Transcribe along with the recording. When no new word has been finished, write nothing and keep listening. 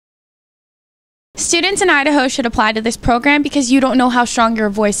Students in Idaho should apply to this program because you don't know how strong your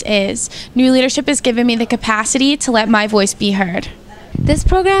voice is. New Leadership has given me the capacity to let my voice be heard. This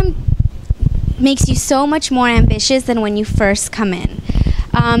program makes you so much more ambitious than when you first come in.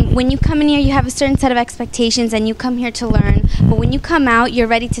 When you come in here, you have a certain set of expectations and you come here to learn, but when you come out, you're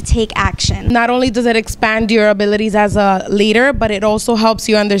ready to take action. Not only does it expand your abilities as a leader, but it also helps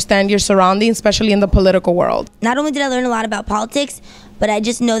you understand your surroundings, especially in the political world. Not only did I learn a lot about politics, but I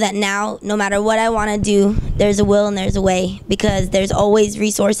just know that now, no matter what I want to do, there's a will and there's a way, because there's always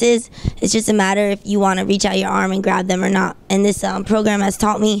resources. It's just a matter if you want to reach out your arm and grab them or not. And this program has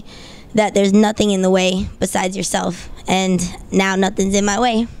taught me that there's nothing in the way besides yourself, and now nothing's in my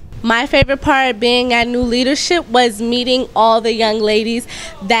way. My favorite part being at New Leadership was meeting all the young ladies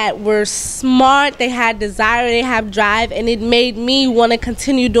that were smart, they had desire, they have drive, and it made me want to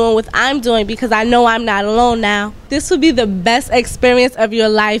continue doing what I'm doing because I know I'm not alone now. This will be the best experience of your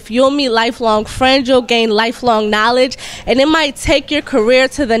life. You'll meet lifelong friends, you'll gain lifelong knowledge, and it might take your career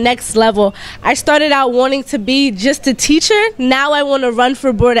to the next level. I started out wanting to be just a teacher. Now I want to run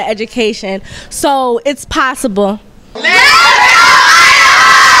for Board of Education. So it's possible.